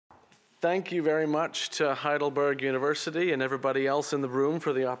Thank you very much to Heidelberg University and everybody else in the room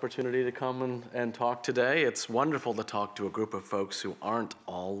for the opportunity to come and talk today. It's wonderful to talk to a group of folks who aren't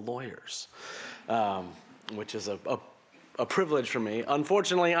all lawyers, which is a privilege for me.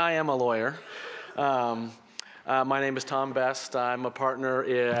 Unfortunately, I am a lawyer. My name is Tom Best. I'm a partner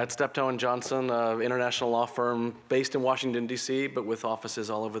at Steptoe & Johnson, an international law firm based in Washington, D.C., but with offices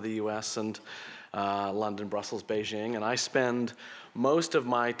all over the U.S. and London, Brussels, Beijing. And I spend most of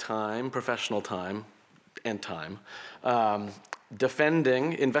my time, professional time,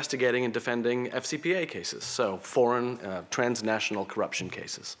 investigating and defending FCPA cases, so foreign transnational corruption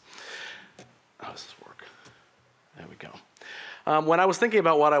cases. How does this work? There we go. When I was thinking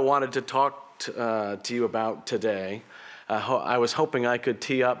about what I wanted to talk to you about today, I was hoping I could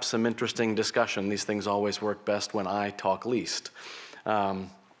tee up some interesting discussion. These things always work best when I talk least.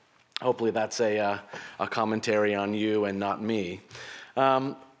 Hopefully that's a commentary on you and not me.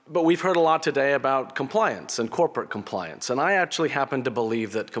 But we've heard a lot today about compliance and corporate compliance. And I actually happen to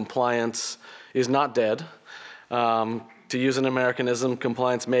believe that compliance is not dead. To use an Americanism,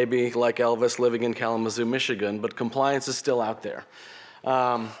 compliance may be like Elvis living in Kalamazoo, Michigan, but compliance is still out there.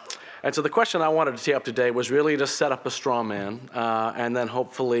 And so the question I wanted to tee up today was really to set up a straw man and then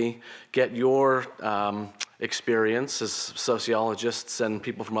hopefully get your experience as sociologists and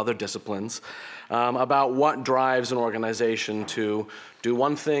people from other disciplines about what drives an organization to do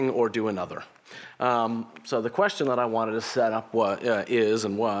one thing or do another. So the question that I wanted to set up is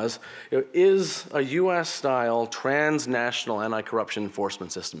a US-style transnational anti-corruption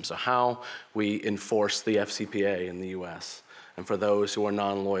enforcement system, so how we enforce the FCPA in the US. And for those who are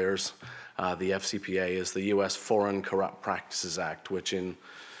non-lawyers, the FCPA is the US Foreign Corrupt Practices Act, which in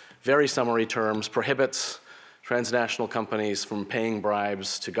very summary terms prohibits transnational companies from paying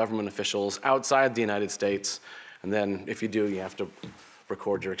bribes to government officials outside the United States. And then if you do, you have to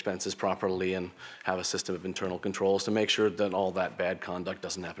record your expenses properly and have a system of internal controls to make sure that all that bad conduct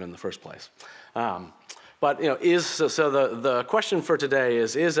doesn't happen in the first place. But the question for today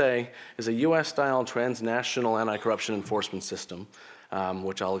is a US-style transnational anti-corruption enforcement system,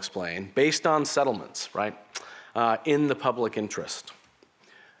 which I'll explain, based on settlements, right, in the public interest.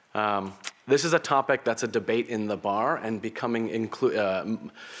 This is a topic that's a debate in the bar and becoming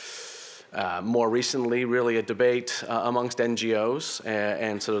more recently really a debate amongst NGOs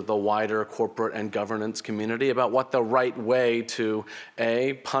and sort of the wider corporate and governance community about what the right way to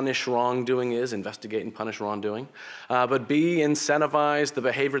A, punish wrongdoing is, investigate and punish wrongdoing, but B, incentivize the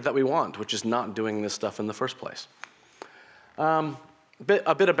behavior that we want, which is not doing this stuff in the first place. A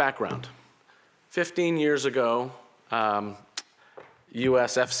bit of background. 15 years ago,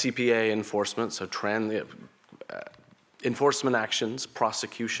 US FCPA enforcement, so enforcement actions,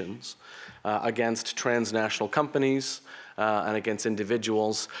 prosecutions against transnational companies and against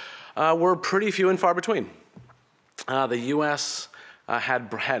individuals were pretty few and far between. The US had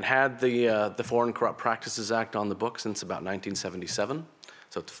the Foreign Corrupt Practices Act on the books since about 1977,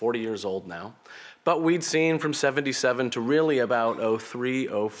 so it's 40 years old now. But we'd seen from 77 to really about 03,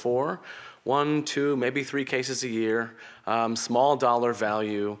 04, 1, 2, maybe 3 cases a year. Small dollar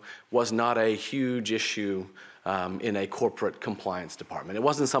value was not a huge issue in a corporate compliance department. It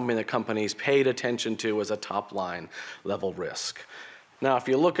wasn't something that companies paid attention to as a top-line level risk. Now, if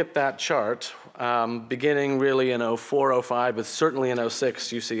you look at that chart, beginning really in 04, 05, but certainly in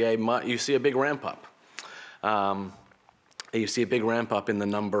 06, you see a big ramp up. You see a big ramp up in the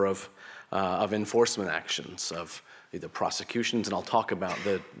number of enforcement actions, of either prosecutions, and I'll talk about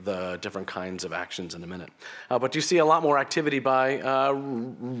the different kinds of actions in a minute. But you see a lot more activity by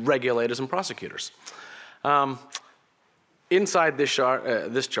regulators and prosecutors. Inside this chart,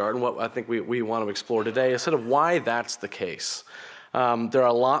 and what I think we want to explore today is sort of why that's the case. There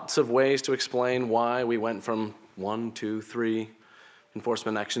are lots of ways to explain why we went from 1, 2, 3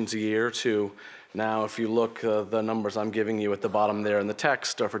 enforcement actions a year to now, if you look, the numbers I'm giving you at the bottom there in the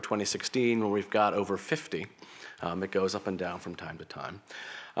text are for 2016, where we've got over 50. It goes up and down from time to time.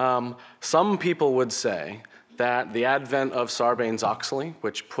 Some people would say that the advent of Sarbanes-Oxley,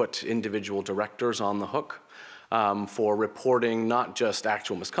 which put individual directors on the hook for reporting not just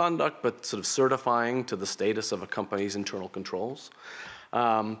actual misconduct, but sort of certifying to the status of a company's internal controls,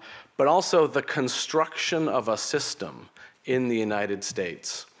 but also the construction of a system in the United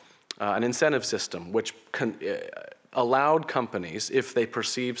States, an incentive system which allowed companies, if they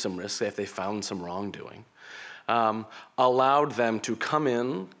perceived some risk, if they found some wrongdoing, allowed them to come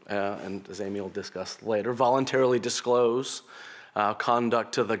in, and as Amy will discuss later, voluntarily disclose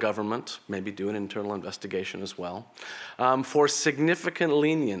conduct to the government, maybe do an internal investigation as well, for significant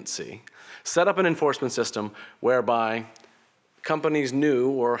leniency, set up an enforcement system whereby companies knew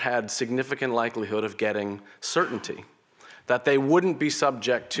or had significant likelihood of getting certainty, that they wouldn't be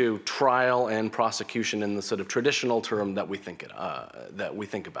subject to trial and prosecution in the sort of traditional term that we think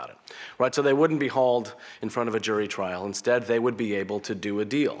about it, right? So they wouldn't be hauled in front of a jury trial. Instead, they would be able to do a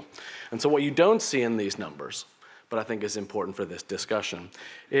deal. And so what you don't see in these numbers, but I think is important for this discussion,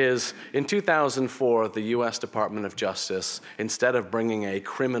 is in 2004, the US Department of Justice, instead of bringing a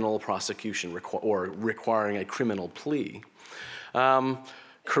criminal prosecution or requiring a criminal plea,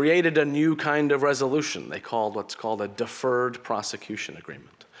 created a new kind of resolution. They called what's called a deferred prosecution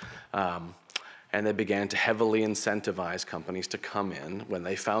agreement. And they began to heavily incentivize companies to come in when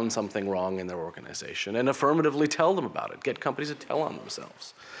they found something wrong in their organization and affirmatively tell them about it, get companies to tell on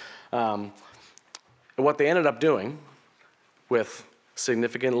themselves. What they ended up doing, with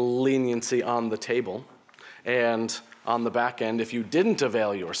significant leniency on the table, and on the back end, if you didn't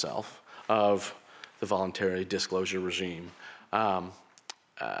avail yourself of the voluntary disclosure regime,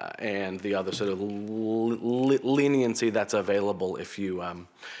 and the other sort of leniency that's available if you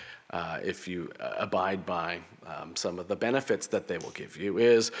abide by some of the benefits that they will give you,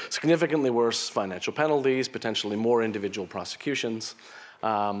 is significantly worse financial penalties, potentially more individual prosecutions,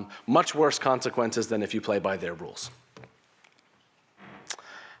 much worse consequences than if you play by their rules.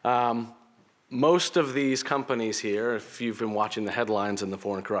 Most of these companies here, if you've been watching the headlines in the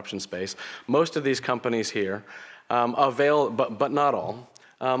foreign corruption space, most of these companies here but not all,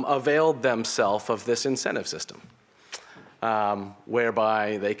 availed themselves of this incentive system,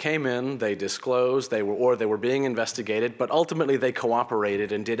 whereby they came in, they disclosed, they were being investigated, but ultimately they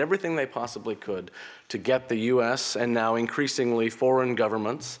cooperated and did everything they possibly could to get the US and now increasingly foreign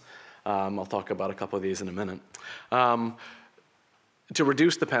governments, I'll talk about a couple of these in a minute, to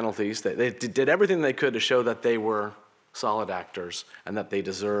reduce the penalties. They did everything they could to show that they were solid actors and that they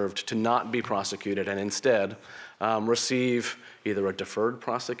deserved to not be prosecuted and instead receive either a deferred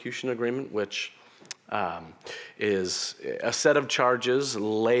prosecution agreement, which is a set of charges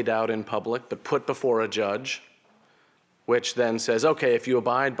laid out in public but put before a judge, which then says, okay, if you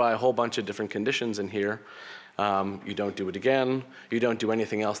abide by a whole bunch of different conditions in here, you don't do it again, you don't do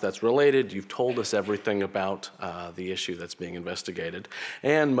anything else that's related, you've told us everything about the issue that's being investigated,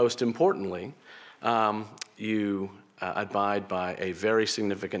 and most importantly, you abide by a very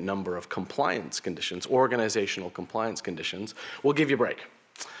significant number of compliance conditions, organizational compliance conditions, we'll give you a break.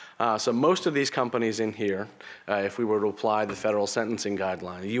 So most of these companies in here, if we were to apply the federal sentencing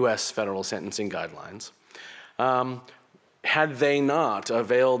guideline, US federal sentencing guidelines, had they not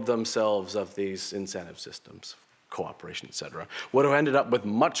availed themselves of these incentive systems, cooperation, et cetera, would have ended up with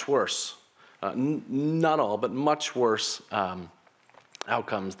much worse, not all, but much worse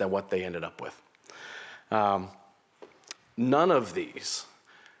outcomes than what they ended up with. None of these,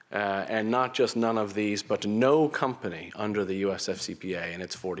 and not just none of these, but no company under the US FCPA in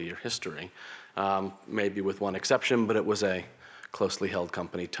its 40-year history, maybe with one exception, but it was a closely held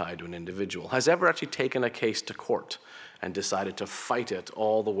company tied to an individual, has ever actually taken a case to court and decided to fight it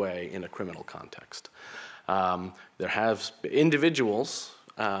all the way in a criminal context. There have individuals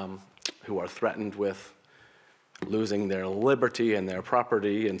who are threatened with losing their liberty and their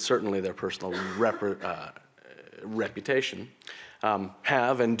property and certainly their personal reputation,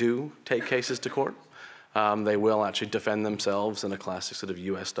 have and do take cases to court. They will actually defend themselves in a classic sort of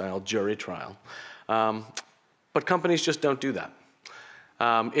US-style jury trial. But companies just don't do that.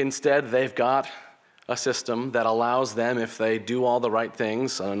 Instead, they've got a system that allows them, if they do all the right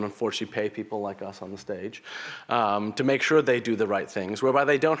things, and unfortunately pay people like us on the stage, to make sure they do the right things, whereby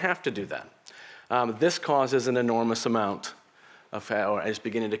they don't have to do that. This causes an enormous amount of, or is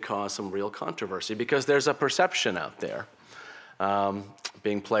beginning to cause some real controversy, because there's a perception out there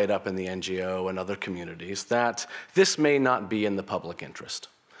being played up in the NGO and other communities that this may not be in the public interest.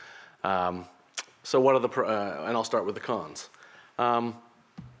 So what are the, and I'll start with the cons.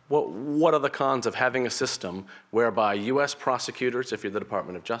 What are the cons of having a system whereby US prosecutors, if you're the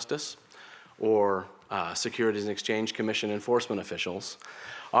Department of Justice, or Securities and Exchange Commission enforcement officials,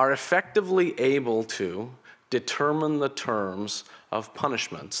 are effectively able to determine the terms of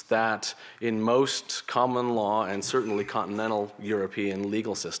punishments that in most common law and certainly continental European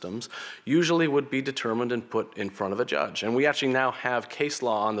legal systems usually would be determined and put in front of a judge. And we actually now have case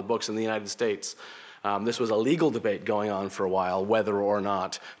law on the books in the United States. This was a legal debate going on for a while, whether or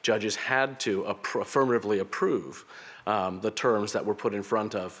not judges had to affirmatively approve the terms that were put in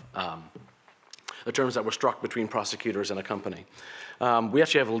front of, the terms that were struck between prosecutors and a company. We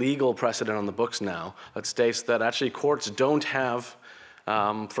actually have legal precedent on the books now that states that actually courts don't have,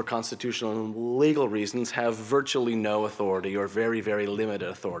 for constitutional and legal reasons, have virtually no authority or very, very limited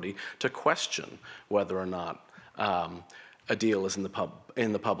authority to question whether or not a deal is in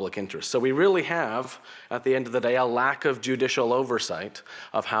the public interest. So we really have, at the end of the day, a lack of judicial oversight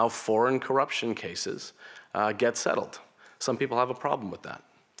of how foreign corruption cases get settled. Some people have a problem with that.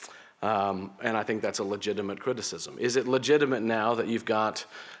 And I think that's a legitimate criticism. Is it legitimate now that you've got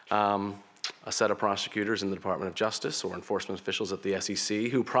a set of prosecutors in the Department of Justice or enforcement officials at the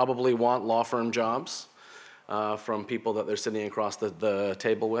SEC who probably want law firm jobs from people that they're sitting across the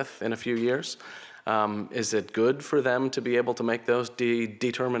table with in a few years? Is it good for them to be able to make those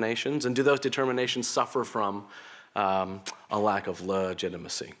determinations? And do those determinations suffer from a lack of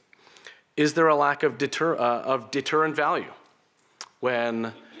legitimacy? Is there a lack of deterrent value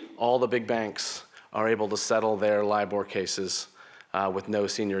when all the big banks are able to settle their LIBOR cases with no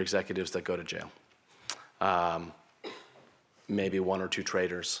senior executives that go to jail? Maybe one or two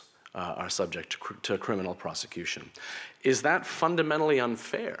traders are subject to criminal prosecution. Is that fundamentally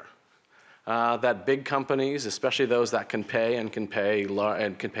unfair? That big companies, especially those that can pay and can pay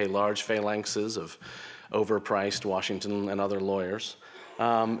large phalanxes of overpriced Washington and other lawyers,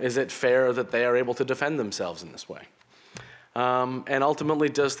 is it fair that they are able to defend themselves in this way? And ultimately,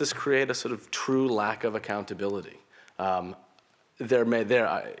 does this create a sort of true lack of accountability? Among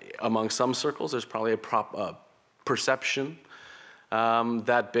some circles, there's probably a perception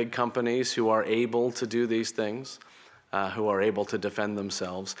that big companies who are able to do these things, who are able to defend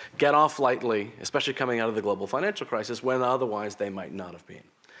themselves, get off lightly, especially coming out of the global financial crisis, when otherwise they might not have been.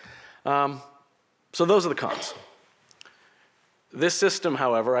 So those are the cons. This system,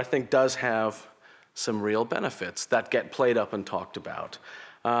 however, I think does have some real benefits that get played up and talked about.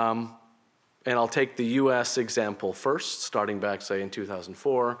 And I'll take the US example first, starting back, say, in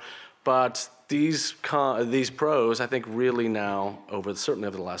 2004. But these pros, I think, really now, certainly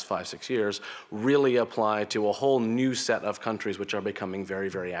over the last 5-6 years, really apply to a whole new set of countries which are becoming very,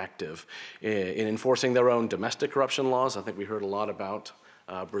 very active in enforcing their own domestic corruption laws. I think we heard a lot about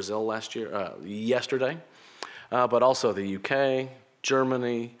Brazil yesterday, but also the UK,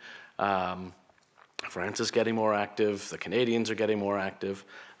 Germany, France is getting more active, the Canadians are getting more active.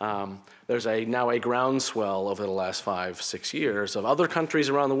 There's now a groundswell over the last 5-6 years of other countries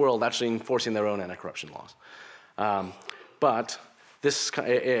around the world actually enforcing their own anti-corruption laws. But this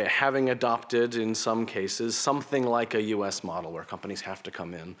having adopted, in some cases, something like a US model where companies have to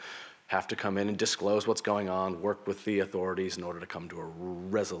come in and disclose what's going on, work with the authorities in order to come to a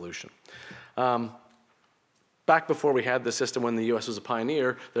resolution. Back before we had the system, when the US was a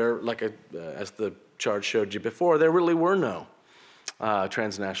pioneer, as the chart showed you before, there really were no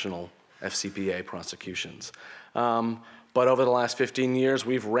transnational FCPA prosecutions. But over the last 15 years,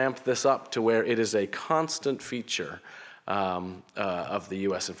 we've ramped this up to where it is a constant feature of the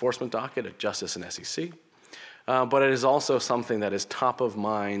US enforcement docket at Justice and SEC. But it is also something that is top of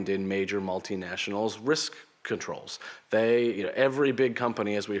mind in major multinationals' risk controls. Every big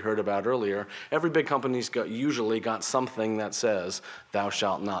company, as we heard about earlier, every big company's usually got something that says, thou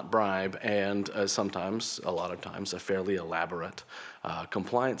shalt not bribe, and sometimes, a lot of times, a fairly elaborate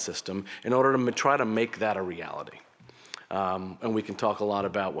compliance system in order to try to make that a reality. And we can talk a lot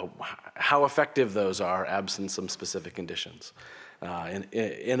about how effective those are absent some specific conditions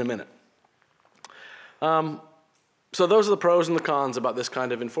in a minute. So those are the pros and the cons about this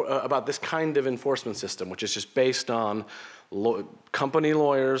kind of enforcement system, which is just based on company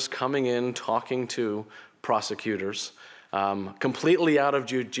lawyers coming in, talking to prosecutors, completely out of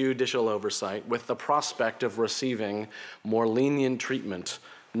judicial oversight, with the prospect of receiving more lenient treatment,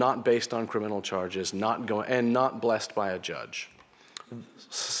 not based on criminal charges, and not blessed by a judge.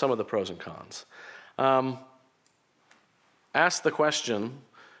 Some of the pros and cons. Ask the question,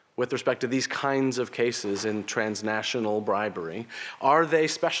 with respect to these kinds of cases in transnational bribery, are they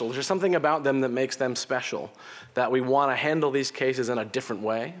special? Is there something about them that makes them special, that we want to handle these cases in a different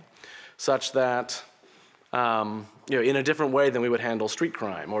way, such that, in a different way than we would handle street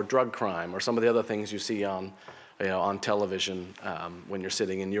crime or drug crime or some of the other things you see on television when you're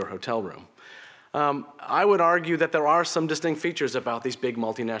sitting in your hotel room? I would argue that there are some distinct features about these big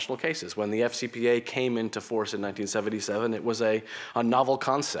multinational cases. When the FCPA came into force in 1977, it was a novel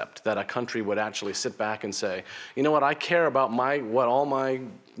concept that a country would actually sit back and say, you know what, I care about what all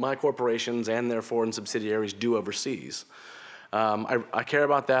my corporations and their foreign subsidiaries do overseas. I care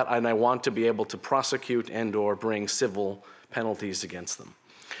about that, and I want to be able to prosecute and or bring civil penalties against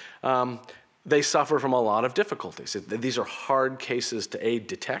them. They suffer from a lot of difficulties. These are hard cases to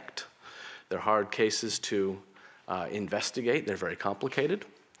detect. They're hard cases to investigate. They're very complicated.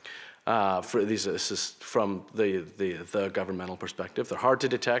 This is from the governmental perspective. They're hard to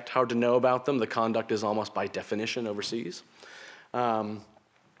detect, hard to know about them. The conduct is almost by definition overseas.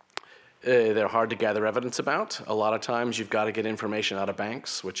 They're hard to gather evidence about. A lot of times you've got to get information out of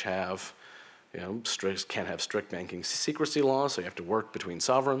banks, which have, can't have strict banking secrecy laws, so you have to work between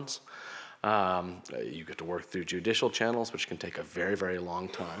sovereigns. You get to work through judicial channels, which can take a very, very long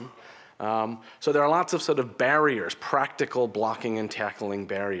time. So there are lots of sort of barriers, practical blocking and tackling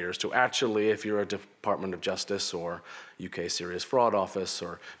barriers to actually, if you're a Department of Justice or UK Serious Fraud Office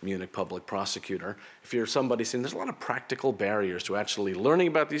or Munich Public Prosecutor, if you're somebody saying there's a lot of practical barriers to actually learning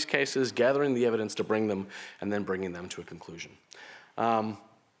about these cases, gathering the evidence to bring them, and then bringing them to a conclusion.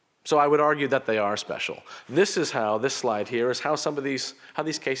 So I would argue that they are special. This slide here is how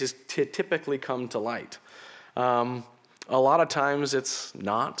these cases typically come to light. A lot of times it's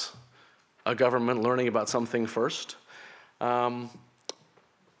not a government learning about something first. There's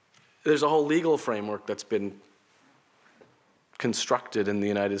a whole legal framework that's been constructed in the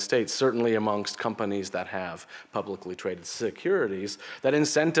United States, certainly amongst companies that have publicly traded securities, that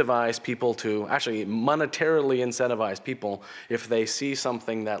incentivize people to, actually monetarily incentivize people if they see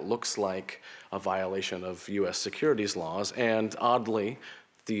something that looks like a violation of US securities laws, and oddly,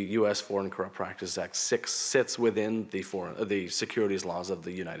 the U.S. Foreign Corrupt Practices Act sits within the securities laws of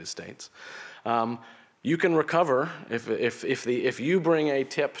the United States. You can recover if you bring a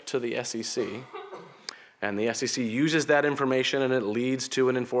tip to the SEC, and the SEC uses that information and it leads to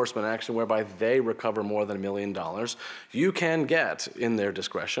an enforcement action whereby they recover more than $1 million. You can get, in their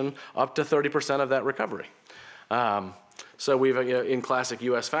discretion, up to 30% of that recovery. So we've, in classic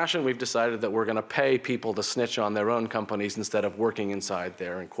US fashion, we've decided that we're going to pay people to snitch on their own companies instead of working inside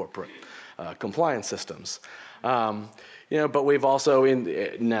their corporate compliance systems. But we've also,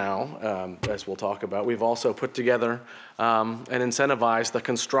 as we'll talk about, we've also put together and incentivized the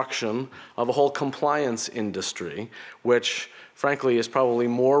construction of a whole compliance industry, which frankly is probably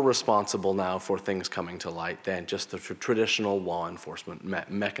more responsible now for things coming to light than just the traditional law enforcement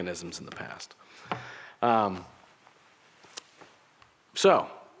mechanisms in the past. So,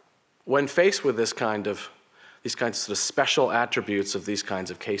 when faced with these kinds of sort of special attributes of these kinds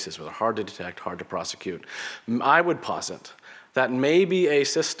of cases, where they're hard to detect, hard to prosecute, I would posit that maybe a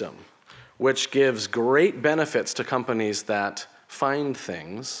system which gives great benefits to companies that find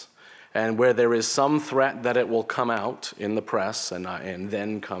things, and where there is some threat that it will come out in the press and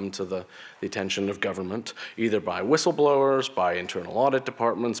then come to the attention of government, either by whistleblowers, by internal audit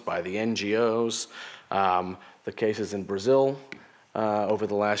departments, by the NGOs. The cases in Brazil over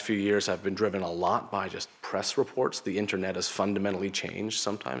the last few years have been driven a lot by just press reports. The internet has fundamentally changed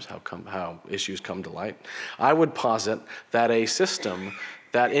sometimes how issues come to light. I would posit that a system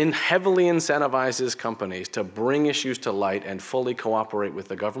that heavily incentivizes companies to bring issues to light and fully cooperate with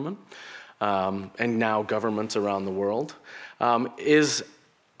the government, and now governments around the world, is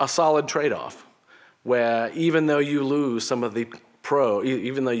a solid trade-off, where even though you lose some of the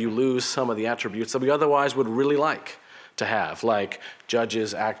attributes that we otherwise would really like to have, like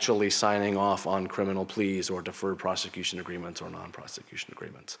judges actually signing off on criminal pleas or deferred prosecution agreements or non-prosecution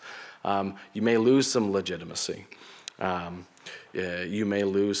agreements. You may lose some legitimacy. You may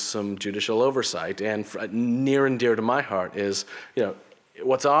lose some judicial oversight. And near and dear to my heart is,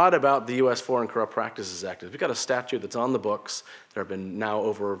 what's odd about the U.S. Foreign Corrupt Practices Act is we've got a statute that's on the books. There have been now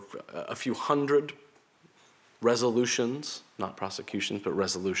over a few hundred resolutions, not prosecutions, but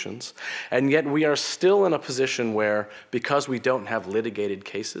resolutions. And yet we are still in a position where, because we don't have litigated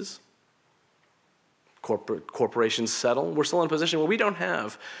cases, corporations settle, we're still in a position where we don't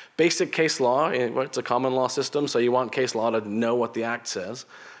have basic case law. It's a common law system, so you want case law to know what the act says.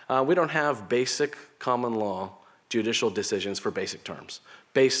 We don't have basic common law judicial decisions for basic terms,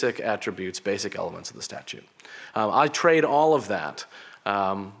 basic attributes, basic elements of the statute. I trade all of that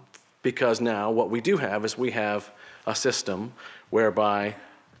because now what we do have is we have a system whereby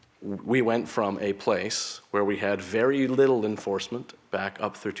we went from a place where we had very little enforcement back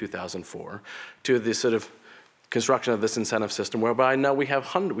up through 2004 to this sort of construction of this incentive system whereby now we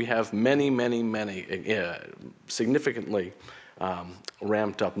have many significantly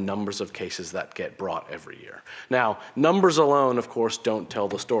ramped up numbers of cases that get brought every year. Now, numbers alone, of course, don't tell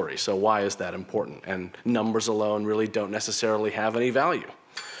the story, so why is that important? And numbers alone really don't necessarily have any value.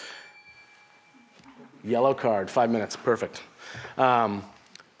 Yellow card, 5 minutes, perfect.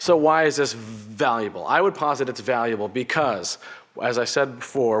 So why is this valuable? I would posit it's valuable because, as I said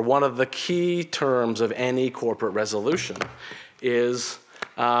before, one of the key terms of any corporate resolution is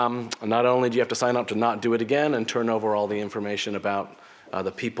not only do you have to sign up to not do it again and turn over all the information about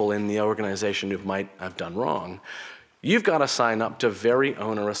the people in the organization who might have done wrong, you've got to sign up to very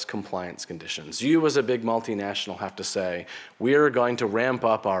onerous compliance conditions. You as a big multinational have to say, we're going to ramp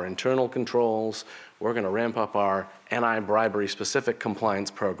up our internal controls, We're going to ramp up our anti-bribery specific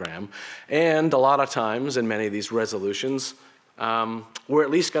compliance program. And a lot of times in many of these resolutions, we're at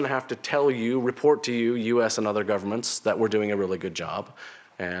least going to have to tell you, report to you, US and other governments, that we're doing a really good job,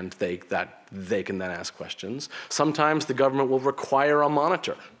 and they can then ask questions. Sometimes the government will require a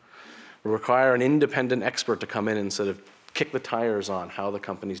monitor, will require an independent expert to come in and sort of kick the tires on how the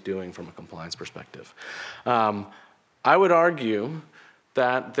company's doing from a compliance perspective. I would argue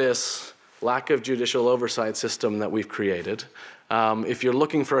that this lack of judicial oversight system that we've created, if you're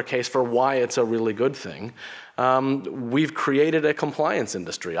looking for a case for why it's a really good thing, we've created a compliance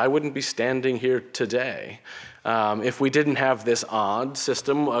industry. I wouldn't be standing here today if we didn't have this odd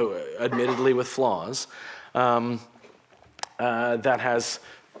system, admittedly with flaws, that has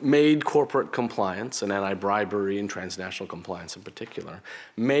made corporate compliance and anti-bribery and transnational compliance in particular,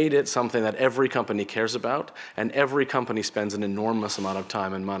 made it something that every company cares about, and every company spends an enormous amount of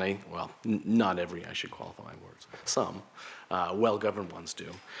time and money, well, not every, I should qualify my words, some, well-governed ones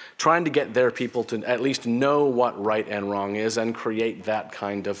do, trying to get their people to at least know what right and wrong is and create that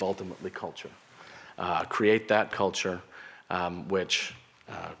kind of, ultimately, culture. Create that culture which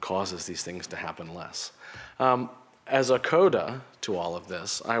causes these things to happen less. As a coda to all of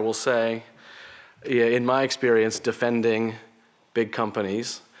this, I will say, in my experience defending big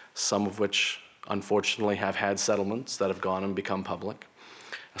companies, some of which unfortunately have had settlements that have gone and become public,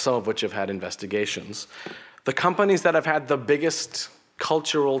 some of which have had investigations, the companies that have had the biggest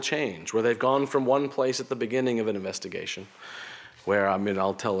cultural change, where they've gone from one place at the beginning of an investigation, where, I mean,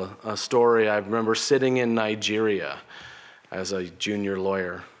 I'll tell a story. I remember sitting in Nigeria as a junior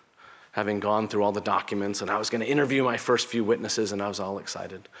lawyer, having gone through all the documents, and I was going to interview my first few witnesses, and I was all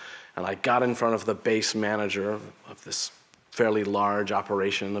excited. And I got in front of the base manager of this fairly large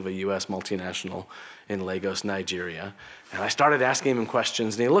operation of a US multinational in Lagos, Nigeria, and I started asking him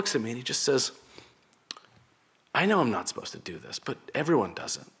questions, and he looks at me and he just says, I know I'm not supposed to do this, but everyone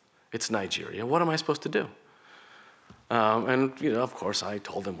does it. It's Nigeria. What am I supposed to do? And, you know, of course, I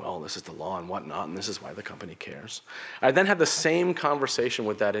told him, well, this is the law and whatnot, and this is why the company cares. I then had the same conversation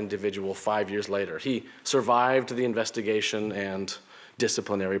with that individual 5 years later. He survived the investigation and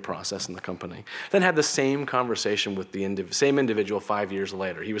disciplinary process in the company. Then had the same conversation with the same individual 5 years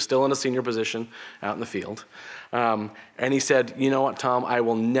later. He was still in a senior position out in the field. And he said, you know what, Tom, I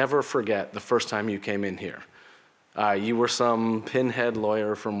will never forget the first time you came in here. You were some pinhead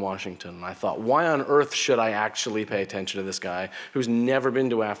lawyer from Washington. And I thought, why on earth should I actually pay attention to this guy who's never been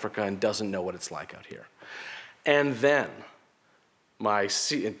to Africa and doesn't know what it's like out here? And then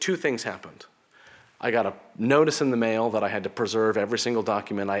two things happened. I got a notice in the mail that I had to preserve every single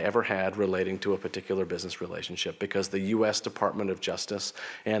document I ever had relating to a particular business relationship because the US Department of Justice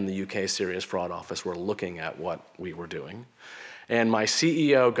and the UK Serious Fraud Office were looking at what we were doing. And my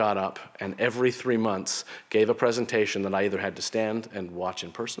CEO got up and every 3 months gave a presentation that I either had to stand and watch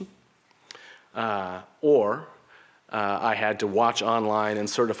in person, or I had to watch online and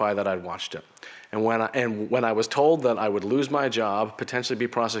certify that I'd watched it. And when I was told that I would lose my job, potentially be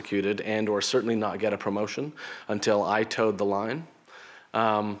prosecuted, and or certainly not get a promotion until I towed the line,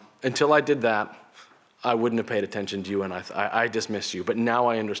 until I did that, I wouldn't have paid attention to you, and I dismissed you. But now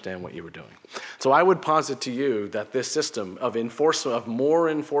I understand what you were doing. So I would posit to you that this system of enforcement, of more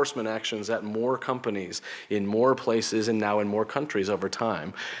enforcement actions at more companies in more places and now in more countries over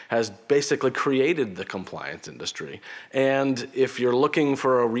time, has basically created the compliance industry. And if you're looking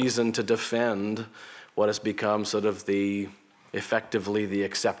for a reason to defend what has become sort of effectively the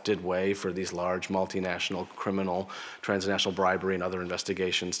accepted way for these large multinational criminal, transnational bribery and other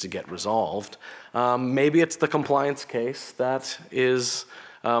investigations to get resolved, maybe it's the compliance case that is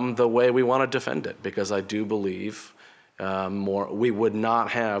the way we want to defend it, because I do believe we would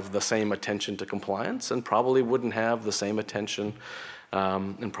not have the same attention to compliance and probably wouldn't have the same attention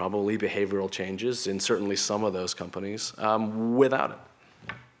and probably behavioral changes in certainly some of those companies without it.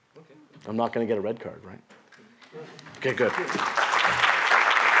 Okay. I'm not going to get a red card, right? Okay, good. You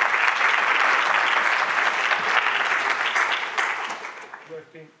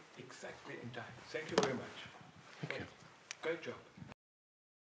have been exactly in time. Thank you very much. Thank you. Great job.